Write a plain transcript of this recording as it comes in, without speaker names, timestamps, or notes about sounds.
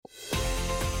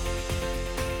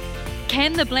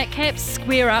Can the Black Caps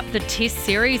square up the Test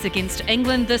series against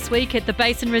England this week at the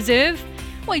Basin Reserve?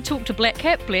 We talk to Black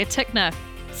Cap Blair Tickner.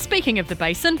 Speaking of the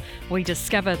Basin, we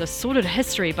discover the sordid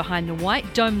history behind the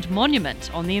white domed monument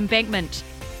on the embankment.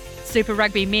 Super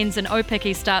Rugby men's and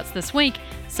Opiki starts this week,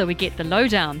 so we get the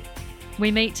lowdown.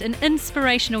 We meet an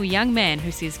inspirational young man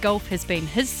who says golf has been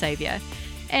his saviour.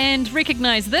 And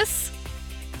recognise this?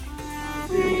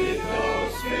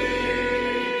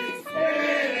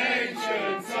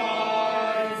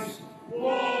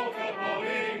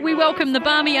 We welcome the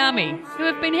Barmy Army, who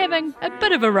have been having a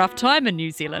bit of a rough time in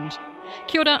New Zealand.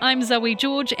 Kia ora, I'm Zoe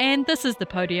George, and this is The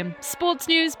Podium. Sports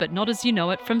news, but not as you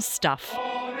know it from Stuff.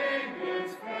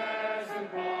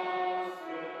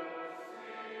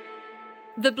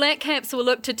 The Black Caps will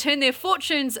look to turn their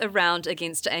fortunes around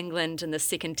against England in the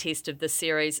second test of the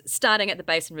series, starting at the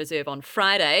Basin Reserve on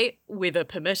Friday, weather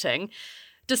permitting.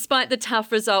 Despite the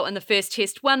tough result in the first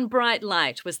test, one bright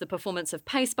light was the performance of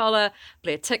pace bowler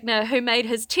Blair Tickner, who made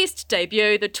his test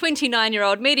debut. The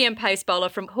 29-year-old medium pace bowler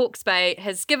from Hawke's Bay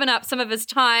has given up some of his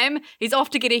time. He's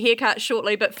off to get a haircut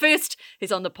shortly, but first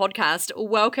he's on the podcast.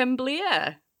 Welcome,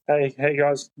 Blair. Hey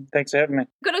guys, thanks for having me.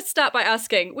 I've got to start by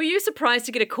asking, were you surprised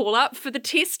to get a call up for the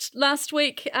test last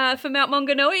week for Mount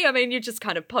Maunganui? I mean, you're just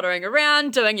kind of pottering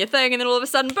around, doing your thing, and then all of a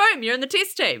sudden, boom, you're in the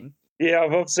test team. Yeah,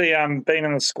 I've obviously been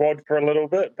in the squad for a little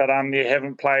bit, but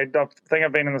haven't played. I think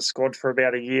I've been in the squad for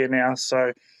about a year now,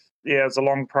 so yeah, it was a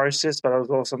long process, but it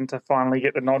was awesome to finally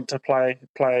get the nod to play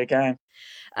a game.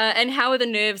 And how are the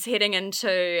nerves heading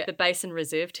into the Basin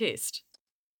Reserve test?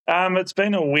 It's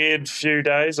been a weird few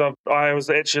days. I was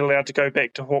actually allowed to go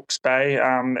back to Hawke's Bay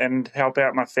and help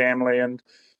out my family, and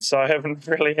so I haven't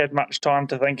really had much time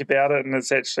to think about it, and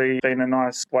it's actually been a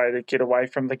nice way to get away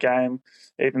from the game,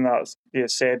 even though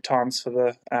it's sad times for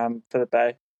the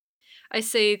Bay. I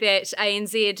see that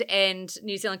ANZ and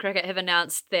New Zealand Cricket have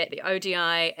announced that the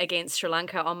ODI against Sri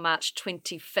Lanka on March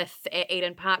 25th at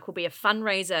Eden Park will be a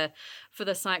fundraiser for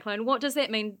the Cyclone. What does that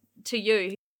mean to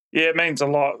you? Yeah, it means a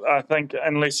lot. I think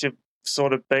unless you've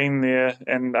sort of been there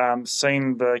and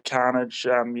seen the carnage,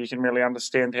 you can really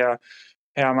understand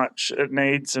how much it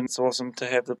needs, and it's awesome to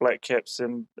have the Black Caps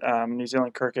and New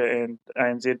Zealand Cricket and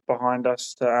ANZ behind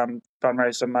us to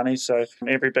fundraise some money, so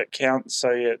every bit counts,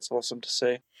 so yeah, it's awesome to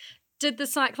see. Did the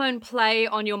Cyclone play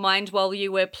on your mind while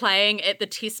you were playing at the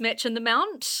test match in the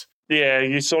Mount? Yeah,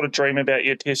 you sort of dream about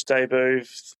your test debut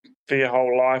for your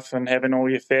whole life and having all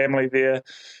your family there,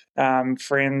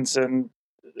 friends, and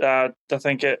I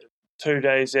think 2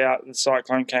 days out the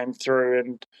cyclone came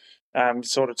through and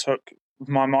sort of took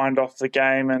my mind off the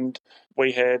game, and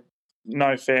we had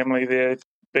no family there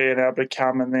being able to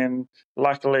come, and then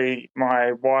luckily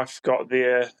my wife got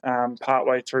there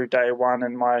partway through day one,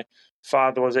 and my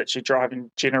father was actually driving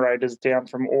generators down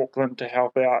from Auckland to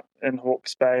help out in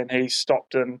Hawke's Bay, and he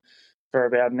stopped in for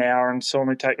about an hour and saw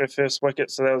me take the first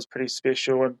wicket, so that was pretty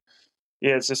special. And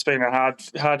yeah, it's just been a hard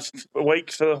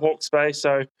week for the Hawke's Bay,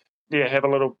 so yeah, have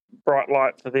a little bright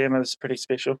light for them is pretty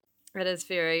special. It is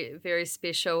very, very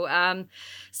special.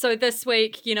 So this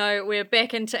week, we're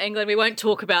back into England. We won't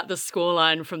talk about the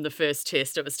scoreline from the first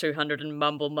test. It was 200 and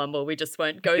mumble. We just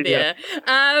won't go there.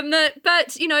 Yeah.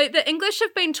 But, the English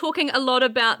have been talking a lot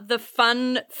about the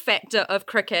fun factor of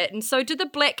cricket. And so do the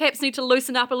Black Caps need to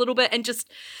loosen up a little bit and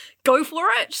just go for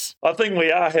it? I think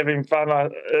we are having fun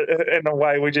in a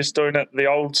way. We're just doing it the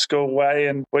old school way,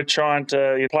 and we're trying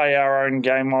to play our own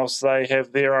game whilst they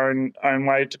have their own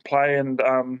way to play. And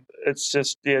it's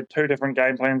just two different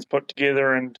game plans put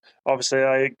together, and obviously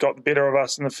they got the better of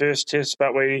us in the first test,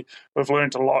 but we've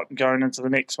learned a lot going into the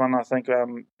next one. I think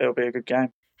it'll be a good game.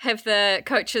 Have the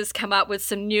coaches come up with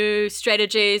some new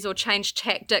strategies or changed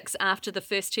tactics after the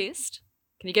first test?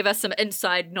 Can you give us some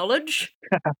inside knowledge?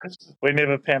 We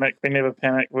never panic.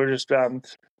 We'll just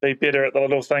be better at the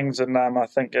little things, and I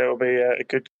think it'll be a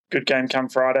good game come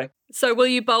Friday. So will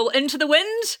you bowl into the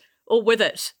wind or with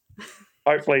it?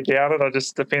 Hopefully down it. It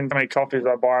just depends how many coffees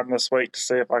I buy them this week to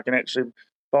see if I can actually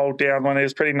bowl down one. It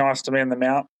was pretty nice to me in the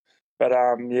Mount, but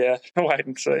wait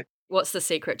and see. What's the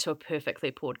secret to a perfectly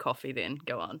poured coffee then?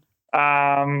 Go on.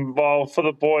 Well, for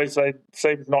the boys, they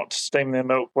seem not to steam their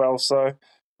milk well, so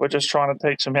we're just trying to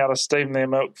teach them how to steam their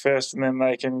milk first, and then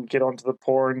they can get onto the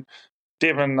pouring.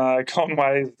 Devon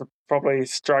Conway's probably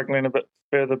struggling a bit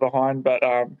further behind, but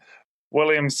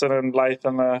Williamson and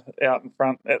Latham are out in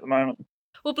front at the moment.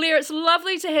 Well, Blair, it's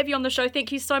lovely to have you on the show.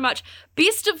 Thank you so much.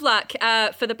 Best of luck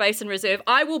for the Basin Reserve.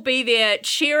 I will be there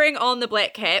cheering on the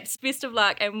Black Caps. Best of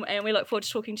luck, and we look forward to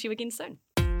talking to you again soon.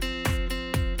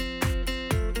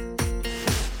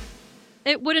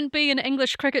 It wouldn't be an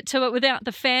English cricket tour without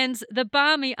the fans. The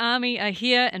Barmy Army are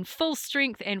here in full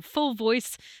strength and full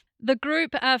voice. The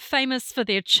group are famous for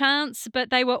their chants, but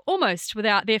they were almost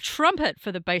without their trumpet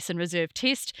for the Basin Reserve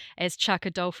Test, as Chuck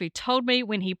Adolphi told me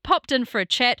when he popped in for a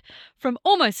chat from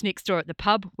almost next door at the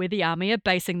pub where the Army are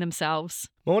basing themselves.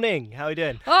 Morning, how are you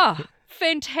doing? Oh,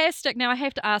 fantastic. Now I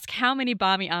have to ask, how many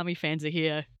Barmy Army fans are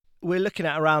here? We're looking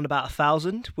at around about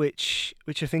 1,000, which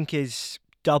I think is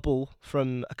double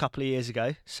from a couple of years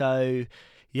ago. So,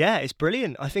 yeah, it's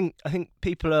brilliant. I think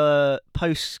people are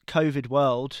post-COVID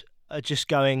world are just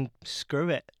going screw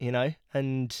it,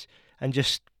 and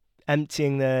just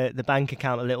emptying the bank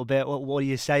account a little bit. What are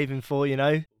you saving for,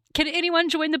 Can anyone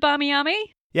join the Barmy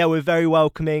Army? Yeah, we're very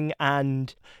welcoming,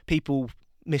 and people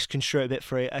misconstrue it a bit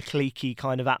for a cliquey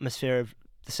kind of atmosphere of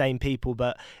the same people,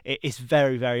 but it's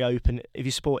very, very open. If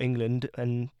you support England,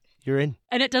 and you're in.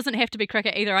 And it doesn't have to be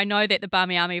cricket either. I know that the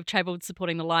Barmy Army have travelled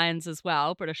supporting the Lions as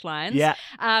well, British Lions. Yeah.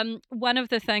 One of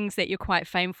the things that you're quite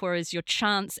famed for is your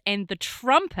chants and the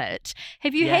trumpet.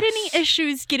 Have you had any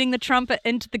issues getting the trumpet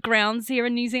into the grounds here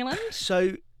in New Zealand?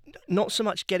 So, not so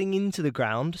much getting into the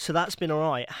ground, so that's been all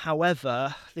right.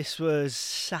 However, this was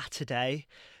Saturday.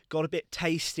 Got a bit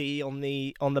tasty on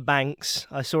the banks.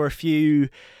 I saw a few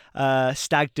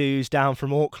stag doos down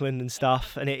from Auckland and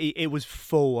stuff, and it was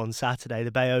full on Saturday.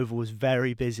 The Bay Oval was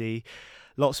very busy.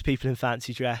 Lots of people in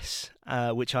fancy dress,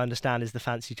 which I understand is the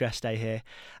fancy dress day here.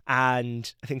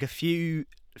 And I think a few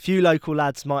local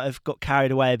lads might have got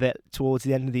carried away a bit towards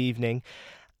the end of the evening.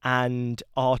 And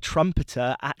our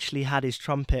trumpeter actually had his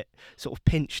trumpet sort of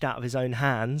pinched out of his own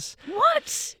hands.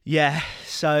 What? Yeah,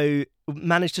 so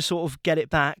managed to sort of get it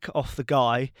back off the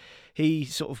guy. He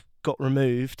sort of got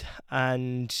removed,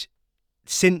 and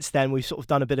since then we've sort of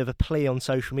done a bit of a plea on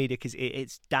social media because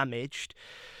it's damaged.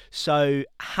 So,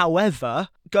 however,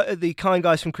 the kind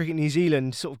guys from Cricket New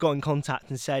Zealand sort of got in contact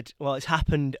and said, well, it's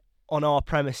happened on our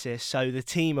premises, so the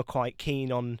team are quite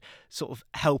keen on sort of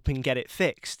helping get it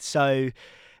fixed. So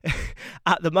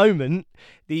at the moment,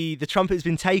 the trumpet has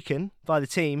been taken by the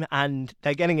team and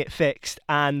they're getting it fixed,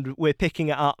 and we're picking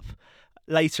it up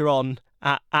later on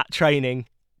at training.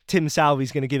 Tim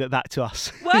Salvy's going to give it back to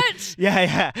us. What?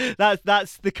 Yeah.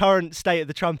 That's the current state of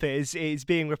the trumpet. Is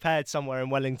being repaired somewhere in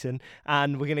Wellington,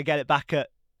 and we're going to get it back at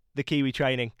the Kiwi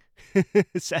training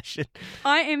session.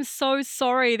 I am so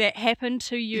sorry that happened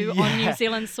to you on New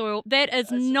Zealand soil. That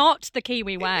is not the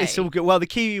Kiwi way. It's all good. Well, the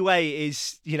Kiwi way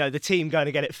is, the team going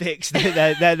to get it fixed.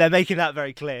 They're making that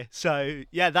very clear. So,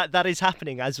 yeah, that is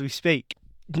happening as we speak.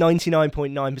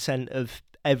 99.9% of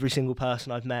every single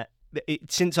person I've met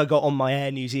since I got on my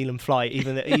Air New Zealand flight,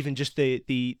 even just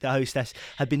the hostess,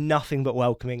 had been nothing but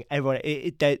welcoming. Everyone,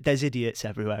 there's idiots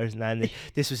everywhere, isn't there? And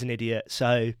this was an idiot,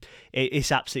 so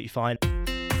it's absolutely fine.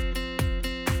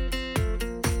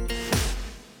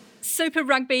 Super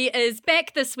Rugby is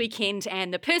back this weekend,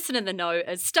 and the person in the know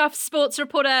is Stuff sports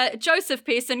reporter Joseph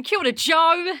Pearson. Kia ora,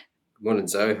 Joe. Good morning,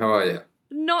 Zoe. How are you?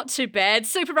 Not too bad.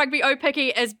 Super Rugby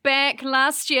Opiki is back.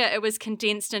 Last year it was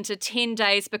condensed into 10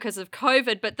 days because of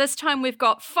COVID, but this time we've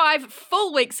got 5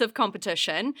 full weeks of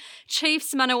competition.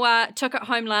 Chiefs Manawa took it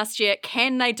home last year.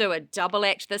 Can they do a double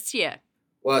act this year?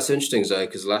 Well, it's interesting, Zoe,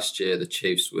 because last year the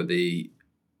Chiefs were the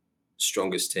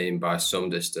strongest team by some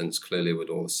distance, clearly with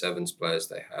all the sevens players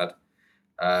they had.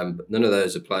 But none of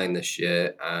those are playing this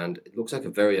year, and it looks like a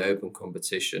very open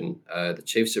competition. The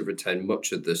Chiefs have retained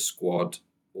much of the squad,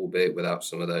 albeit without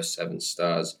some of those 7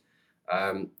 stars.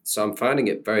 So I'm finding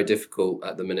it very difficult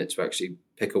at the minute to actually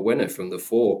pick a winner from the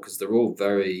 4 because they're all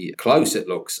very close, it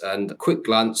looks. And a quick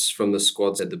glance from the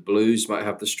squad said the Blues might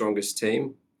have the strongest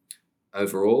team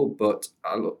overall, but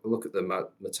I look at the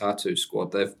Matatu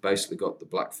squad. They've basically got the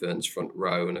Black Ferns front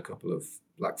row and a couple of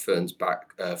Black Ferns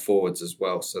back forwards as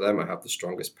well, so they might have the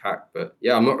strongest pack. But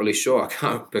yeah, I'm not really sure. I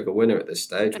can't pick a winner at this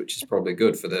stage, which is probably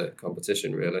good for the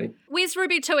competition, really. Where's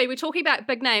Ruby Tui? We're talking about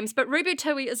big names, but Ruby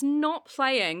Tui is not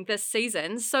playing this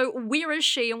season, so where is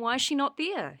she and why is she not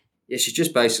there? Yeah, she's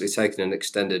just basically taken an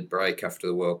extended break after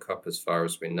the World Cup, as far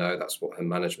as we know. That's what her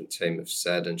management team have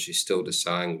said, and she's still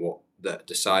deciding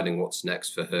what's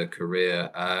next for her career.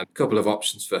 A couple of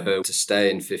options for her: to stay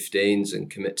in 15s and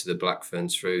commit to the Black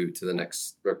Ferns through to the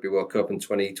next Rugby World Cup in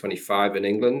 2025 in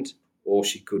England, or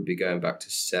she could be going back to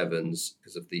sevens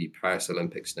because of the Paris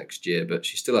Olympics next year. But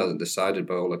she still hasn't decided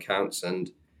by all accounts, and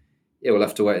yeah, we'll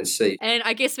have to wait and see. And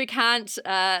I guess we can't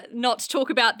not talk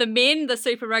about the men. The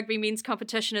Super Rugby men's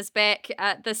competition is back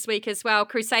this week as well.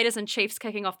 Crusaders and Chiefs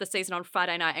kicking off the season on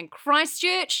Friday night in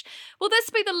Christchurch. Will this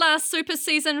be the last Super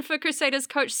season for Crusaders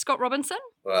coach Scott Robinson?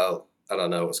 Well, I don't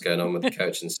know what's going on with the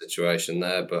coaching situation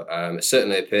there, but it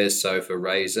certainly appears so for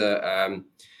Razor.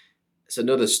 it's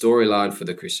another storyline for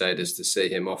the Crusaders to see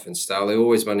him off in style. They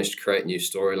always manage to create new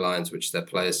storylines, which their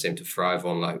players seem to thrive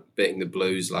on, like beating the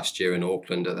Blues last year in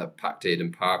Auckland at that packed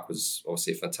Eden Park was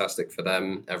obviously fantastic for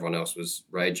them. Everyone else was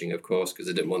raging, of course, because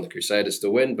they didn't want the Crusaders to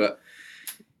win. But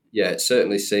yeah, it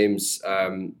certainly seems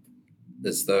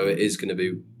as though it is going to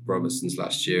be Robertson's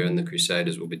last year, and the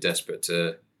Crusaders will be desperate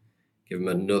to give him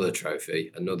another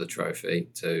trophy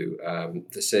to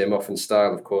see him off in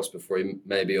style, of course, before he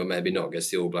maybe or maybe not gets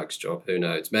the All Blacks job. Who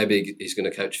knows? Maybe he's going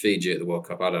to coach Fiji at the World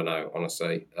Cup. I don't know,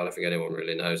 honestly. I don't think anyone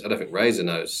really knows. I don't think Razor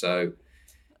knows. So,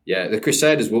 yeah, the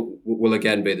Crusaders will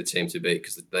again be the team to beat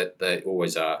because they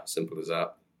always are. Simple as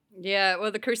that. Yeah,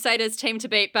 well, the Crusaders team to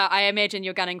beat, but I imagine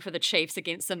you're gunning for the Chiefs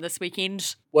against them this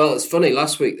weekend. Well, it's funny.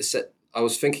 Last week, I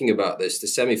was thinking about this. The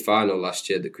semi-final last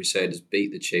year, the Crusaders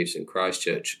beat the Chiefs in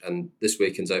Christchurch, and this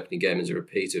weekend's opening game is a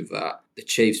repeat of that. The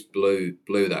Chiefs blew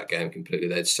that game completely.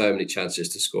 They had so many chances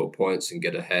to score points and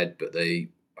get ahead, but I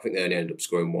think they only ended up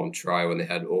scoring one try when they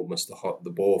had almost the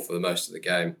ball for the most of the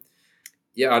game.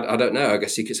 Yeah, I don't know. I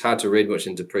guess it's hard to read much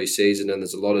into pre-season, and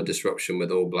there's a lot of disruption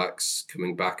with All Blacks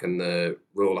coming back, and the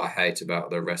rule I hate about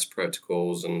the rest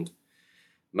protocols and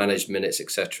managed minutes,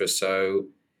 etc. So,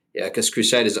 yeah, because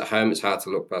Crusaders at home, it's hard to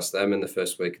look past them in the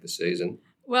first week of the season.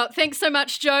 Well, thanks so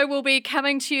much, Joe. We'll be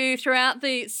coming to you throughout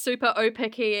the Super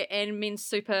Opiki and Men's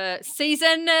Super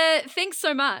season. Thanks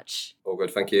so much. All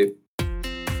good, thank you.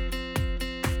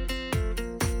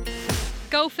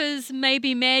 Golfers may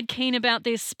be mad keen about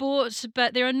their sport,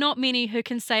 but there are not many who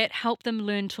can say it helped them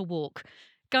learn to walk.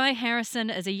 Guy Harrison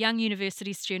is a young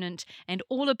university student and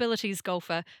all-abilities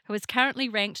golfer who is currently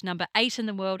ranked number 8 in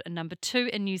the world and number 2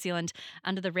 in New Zealand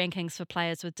under the rankings for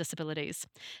players with disabilities.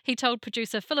 He told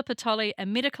producer Philippa Tolley a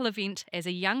medical event as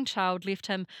a young child left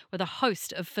him with a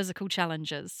host of physical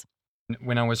challenges.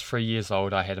 When I was 3 years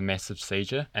old, I had a massive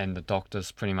seizure, and the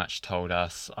doctors pretty much told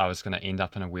us I was going to end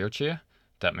up in a wheelchair.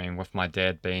 That mean, with my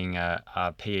dad being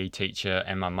a PE teacher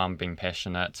and my mum being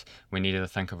passionate, we needed to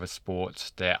think of a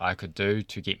sport that I could do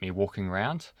to get me walking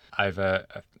around. Over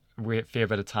a fair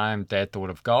bit of time, Dad thought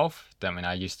of golf. That mean,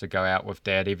 I used to go out with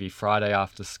Dad every Friday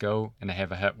after school and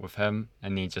have a hit with him,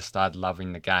 and then just started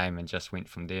loving the game and just went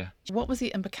from there. What was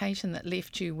the implication that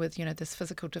left you with, this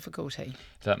physical difficulty?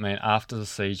 That mean, after the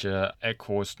seizure, it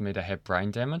caused me to have brain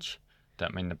damage.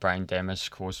 That mean, the brain damage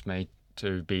caused me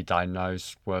to be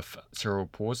diagnosed with cerebral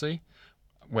palsy,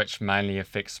 which mainly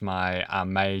affects my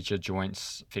major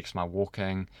joints, affects my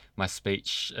walking. My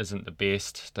speech isn't the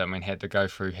best. That mean, had to go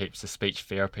through heaps of speech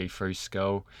therapy through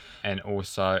school, and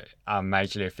also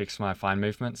majorly affects my fine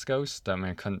movement skills. That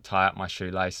mean, I couldn't tie up my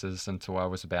shoelaces until I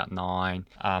was about 9.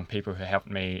 People who helped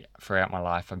me throughout my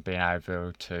life have been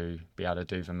able to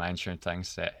do the mainstream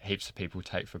things that heaps of people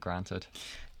take for granted.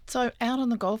 So out on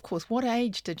the golf course, what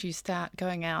age did you start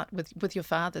going out with your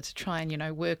father to try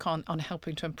and, work on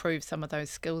helping to improve some of those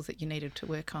skills that you needed to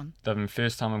work on? The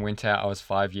first time I went out, I was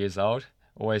 5 years old.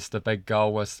 Always the big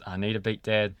goal was, I need to beat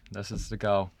Dad. This is the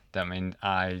goal. That meant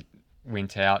I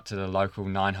went out to the local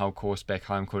 9-hole course back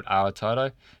home called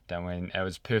Aotearoa. That when it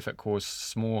was perfect course,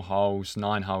 small holes,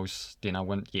 9 holes, then I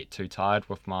wouldn't get too tired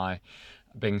with my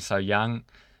being so young.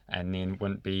 And then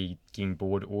wouldn't be getting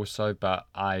bored also, but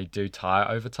I do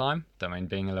tire over time. I mean,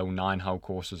 being a little 9-hole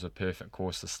course is a perfect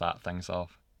course to start things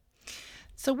off.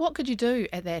 So what could you do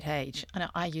at that age? I know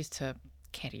I used to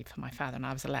caddy for my father and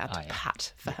I was allowed to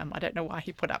putt for him. I don't know why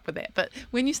he put up with that. But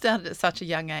when you started at such a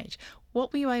young age,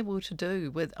 what were you able to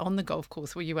do on the golf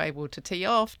course? Were you able to tee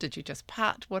off? Did you just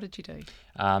putt? What did you do?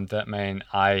 That mean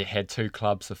I had 2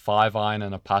 clubs, a 5-iron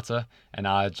and a putter, and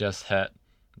I just hit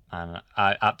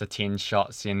up to 10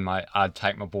 shots. Then I'd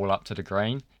take my ball up to the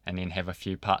green and then have a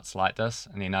few putts like this,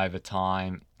 and then over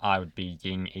time I would be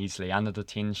getting easily under the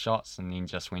 10 shots and then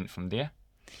just went from there.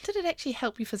 Did it actually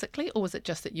help you physically, or was it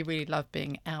just that you really loved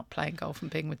being out playing golf and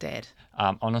being with Dad?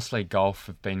 Honestly, golf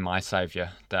have been my saviour.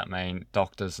 That mean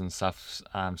doctors and stuff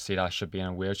said I should be in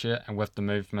a wheelchair, and with the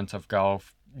movement of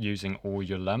golf, using all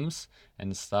your limbs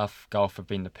and stuff, golf have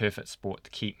been the perfect sport to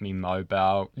keep me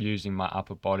mobile, using my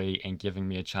upper body and giving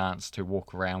me a chance to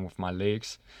walk around with my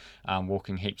legs,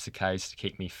 walking heaps of Ks to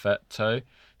keep me fit too.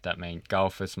 That means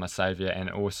golf is my saviour, and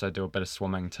also do a bit of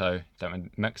swimming too.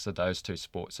 That mix of those 2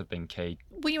 sports have been key.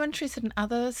 Were you interested in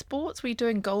other sports? Were you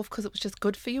doing golf because it was just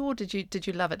good for you, or did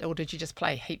you love it, or did you just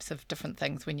play heaps of different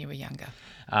things when you were younger?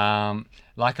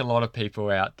 Like a lot of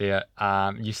people out there,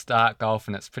 you start golf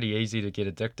and it's pretty easy to get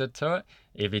addicted to it.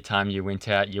 Every time you went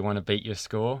out, you want to beat your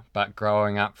score. But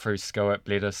growing up through school at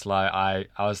Bledis, I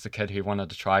was the kid who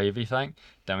wanted to try everything.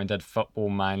 Then we did football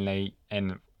mainly,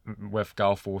 and with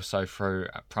golf also through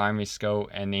primary school,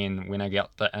 and then when I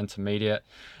got the intermediate,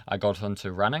 I got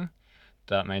into running.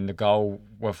 That mean the goal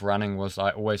with running was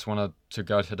I always wanted to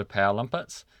go to the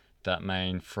Paralympics. That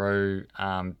mean through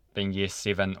being year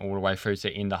 7 all the way through to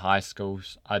the end of high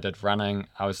schools, I did running.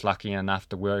 I was lucky enough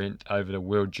to went over the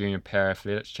World Junior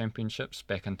Para-Athletics Championships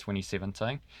back in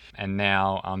 2017. And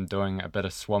now I'm doing a bit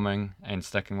of swimming and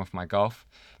sticking with my golf.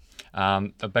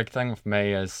 The big thing with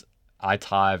me is I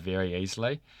tire very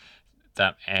easily,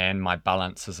 and my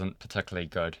balance isn't particularly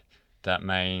good. That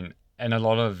mean in a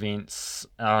lot of events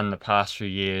in the past few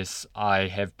years, I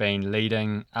have been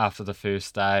leading after the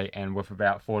first day, and with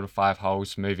about 4 to 5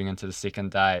 holes moving into the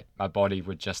second day, my body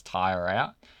would just tire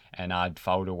out and I'd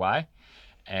fold away.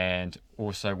 And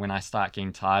also when I start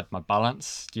getting tired, my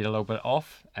balance get a little bit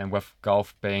off. And with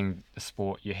golf being a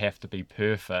sport you have to be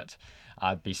perfect,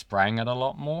 I'd be spraying it a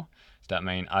lot more. That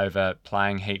mean over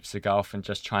playing heaps of golf and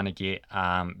just trying to get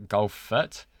golf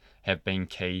fit have been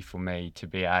key for me to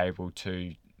be able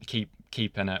to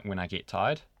keep in it when I get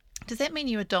tired. Does that mean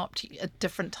you adopt a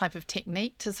different type of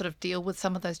technique to sort of deal with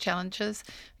some of those challenges,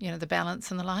 the balance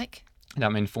and the like? I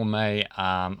mean, for me,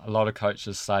 a lot of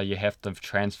coaches say you have to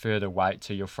transfer the weight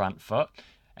to your front foot.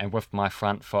 And with my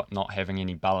front foot not having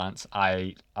any balance,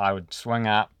 I would swing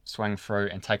up, swing through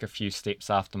and take a few steps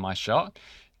after my shot.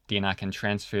 Then I can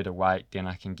transfer the weight, then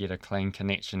I can get a clean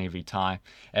connection every time.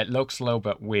 It looks a little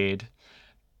bit weird,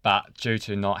 but due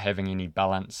to not having any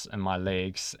balance in my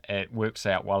legs, it works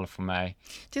out well for me.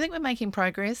 Do you think we're making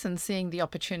progress and seeing the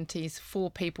opportunities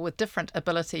for people with different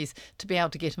abilities to be able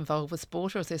to get involved with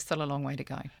sport, or is there still a long way to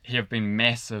go? There have been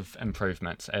massive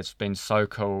improvements. It's been so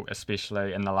cool,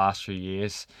 especially in the last few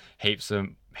years.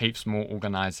 Heaps more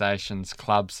organisations,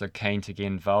 clubs are keen to get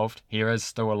involved. Here is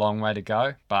still a long way to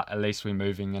go, but at least we are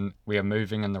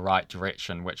moving in the right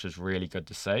direction, which is really good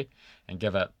to see. And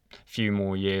give it a few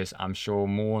more years, I'm sure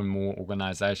more and more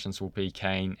organisations will be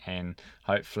keen, and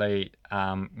hopefully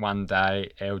one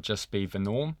day it'll just be the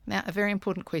norm. Now, a very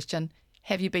important question.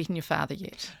 Have you beaten your father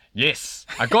yet? Yes,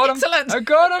 I got him. Excellent. I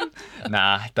got him.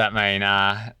 That mean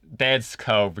Dad's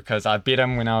cool because I beat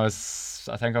him when I was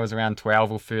around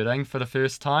 12 or 13 for the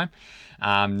first time.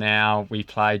 Now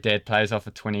Dad plays off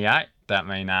at 28. That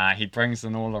mean he brings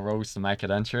in all the rules to make it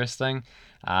interesting.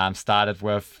 Started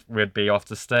with we'd be off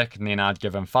the stick, and then I'd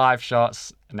give him 5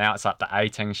 shots. Now it's up to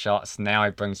 18 shots. Now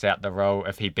he brings out the rule: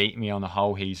 if he beat me on the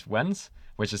hole, he wins,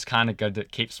 which is kind of good.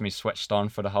 It keeps me switched on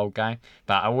for the whole game.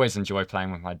 But I always enjoy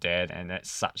playing with my dad, and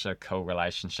it's such a cool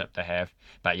relationship to have.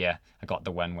 But yeah, I got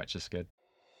the win, which is good.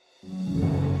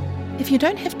 If you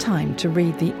don't have time to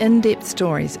read the in-depth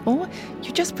stories, or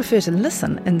you just prefer to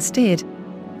listen instead,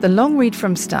 The Long Read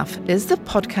from Stuff is the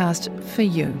podcast for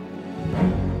you.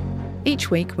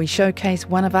 Each week we showcase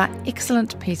one of our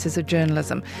excellent pieces of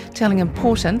journalism, telling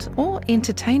important or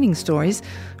entertaining stories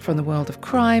from the world of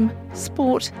crime,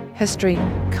 sport, history,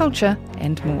 culture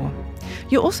and more.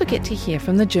 You also get to hear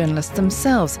from the journalists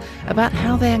themselves about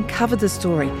how they uncovered the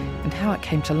story and how it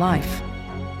came to life.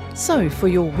 So for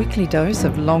your weekly dose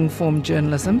of long-form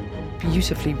journalism,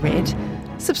 beautifully read,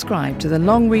 subscribe to The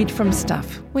Long Read from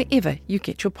Stuff wherever you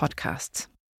get your podcasts.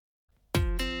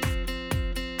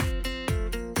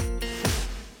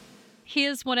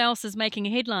 Here's what else is making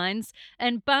headlines.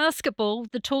 In basketball,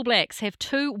 the Tall Blacks have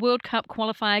 2 World Cup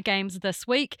qualifier games this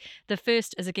week. The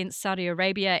first is against Saudi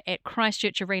Arabia at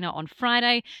Christchurch Arena on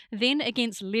Friday, then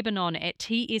against Lebanon at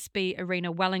TSB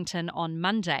Arena Wellington on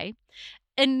Monday.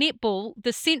 In netball,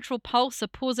 the Central Pulse are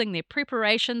pausing their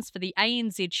preparations for the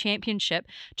ANZ Championship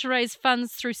to raise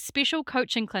funds through special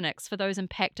coaching clinics for those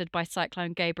impacted by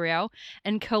Cyclone Gabrielle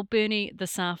in Kilbirnie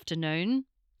this afternoon.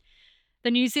 The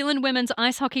New Zealand women's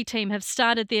ice hockey team have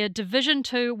started their Division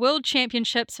 2 World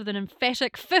Championships with an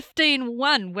emphatic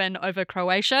 15-1 win over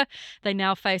Croatia. They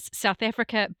now face South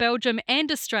Africa, Belgium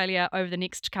and Australia over the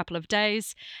next couple of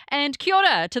days. And kia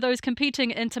ora to those competing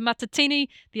in Te Matatini,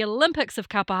 the Olympics of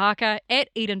Kapahaka at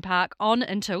Eden Park on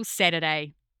until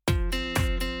Saturday.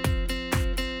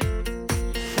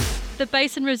 The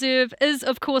Basin Reserve is,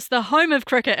 of course, the home of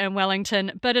cricket in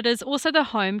Wellington, but it is also the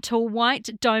home to a white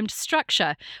domed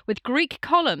structure with Greek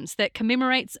columns that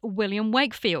commemorates William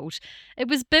Wakefield. It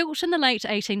was built in the late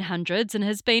 1800s and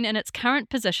has been in its current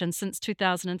position since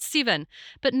 2007,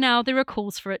 but now there are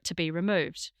calls for it to be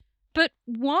removed. But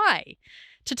why?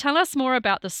 To tell us more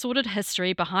about the sordid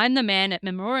history behind the man it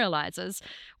memorialises,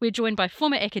 we're joined by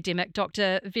former academic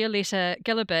Dr. Violetta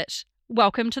Gilibert.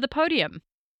 Welcome to the podium.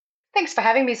 Thanks for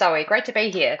having me, Zoe. Great to be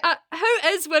here. Who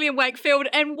is William Wakefield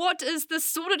and what is the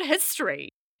sordid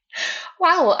history?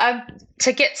 Well,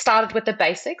 to get started with the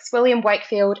basics, William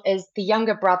Wakefield is the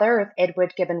younger brother of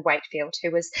Edward Gibbon Wakefield,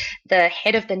 who was the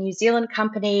head of the New Zealand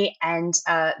Company and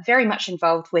very much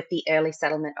involved with the early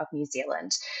settlement of New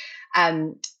Zealand.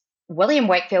 William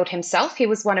Wakefield himself, he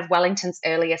was one of Wellington's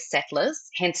earliest settlers,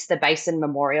 hence the Basin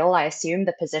Memorial, I assume,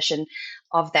 the position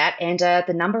of that, and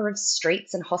the number of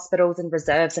streets and hospitals and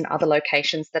reserves and other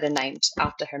locations that are named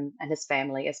after him and his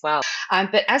family as well.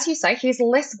 But as you say, he's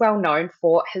less well known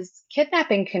for his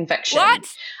kidnapping conviction. What?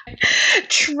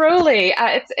 Truly,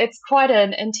 it's quite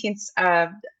an intense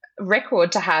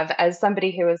record to have as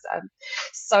somebody who is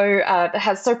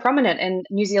has so prominent in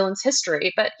New Zealand's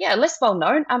history. But yeah, less well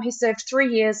known. He served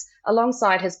 3 years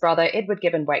alongside his brother Edward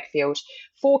Gibbon Wakefield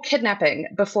for kidnapping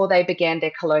before they began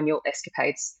their colonial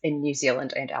escapades in New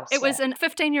Zealand and elsewhere. It was a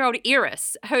 15-year-old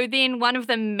heiress who then one of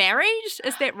them married.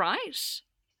 Is that right?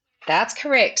 That's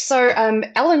correct. So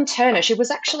Ellen Turner, she was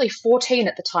actually 14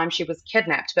 at the time she was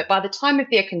kidnapped, but by the time of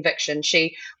their conviction,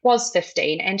 she was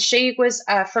 15, and she was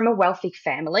from a wealthy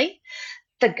family.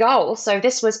 The goal, so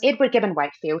this was Edward Gibbon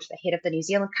Wakefield, the head of the New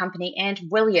Zealand Company, and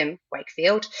William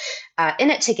Wakefield. In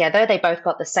it together, they both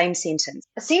got the same sentence.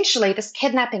 Essentially, this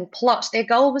kidnapping plot, their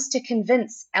goal was to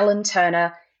convince Ellen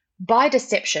Turner by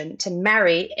deception to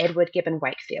marry Edward Gibbon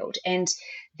Wakefield and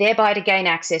thereby to gain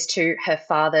access to her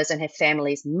father's and her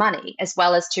family's money, as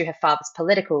well as to her father's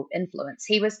political influence.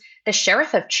 He was the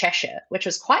Sheriff of Cheshire, which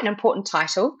was quite an important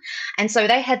title. And so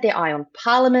they had their eye on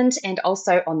Parliament and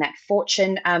also on that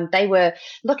fortune. They were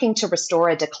looking to restore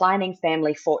a declining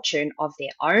family fortune of their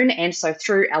own. And so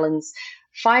through Ellen's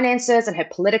finances and her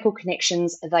political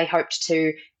connections, they hoped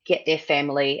to get their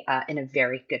family in a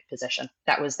very good position.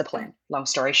 That was the plan, long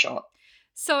story short.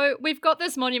 So we've got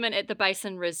this monument at the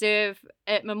Basin Reserve.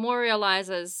 It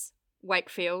memorialises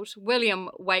Wakefield, William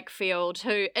Wakefield,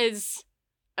 who is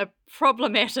a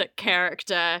problematic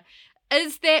character.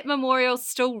 Is that memorial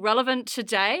still relevant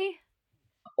today?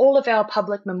 All of our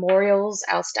public memorials,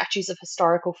 our statues of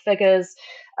historical figures,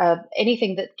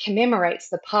 anything that commemorates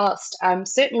the past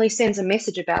certainly sends a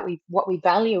message about what we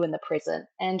value in the present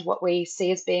and what we see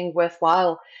as being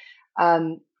worthwhile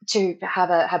to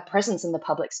have presence in the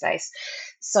public space.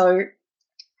 So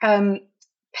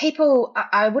people,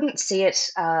 I wouldn't see it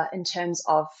in terms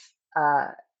of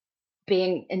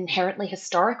being inherently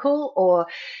historical or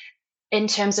in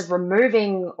terms of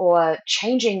removing or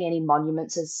changing any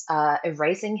monuments as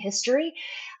erasing history.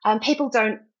 People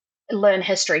don't learn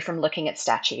history from looking at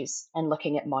statues and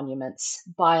looking at monuments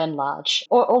by and large,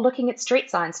 or looking at street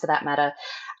signs for that matter.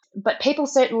 But people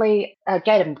certainly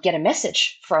get a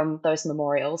message from those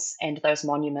memorials and those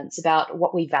monuments about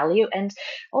what we value and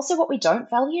also what we don't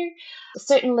value.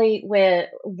 Certainly where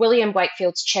William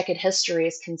Wakefield's checkered history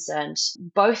is concerned,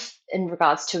 both in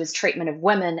regards to his treatment of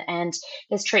women and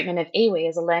his treatment of iwi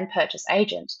as a land purchase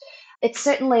agent, it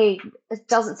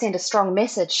doesn't send a strong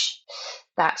message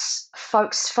that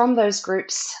folks from those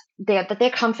groups, that their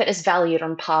comfort is valued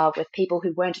on par with people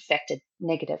who weren't affected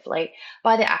negatively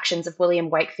by the actions of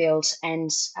William Wakefield and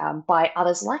by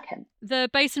others like him. The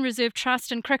Basin Reserve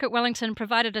Trust and Cricket Wellington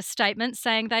provided a statement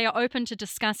saying they are open to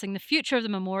discussing the future of the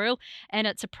memorial and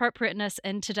its appropriateness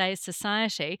in today's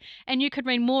society. And you could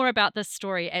read more about this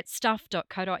story at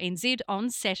stuff.co.nz on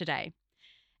Saturday.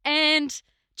 And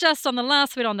just on the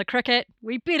last bit on the cricket,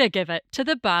 we better give it to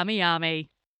the Barmy Army.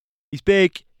 He's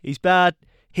big, he's bad.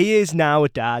 He is now a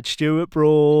dad, Stuart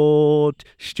Broad.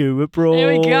 There we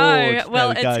go.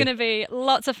 Well, it's going to be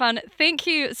lots of fun. Thank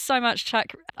you so much,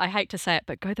 Chuck. I hate to say it,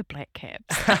 but go the Black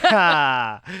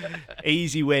Caps.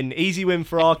 Easy win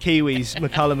for our Kiwis,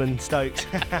 McCullum and Stokes.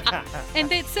 And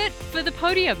that's it for The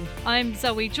Podium. I'm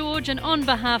Zoe George, and on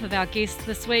behalf of our guests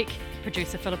this week,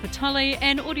 producer Philippa Tolley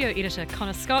and audio editor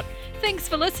Connor Scott, thanks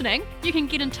for listening. You can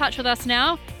get in touch with us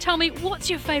now. Tell me, what's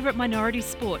your favourite minority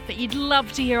sport that you'd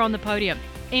love to hear on The Podium?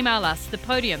 Email us,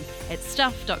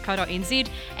 thepodium@stuff.co.nz,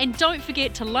 and don't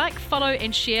forget to like, follow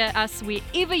and share us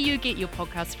wherever you get your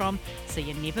podcasts from so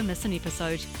you never miss an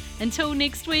episode. Until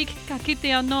next week, ka kite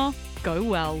anō, go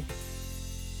well.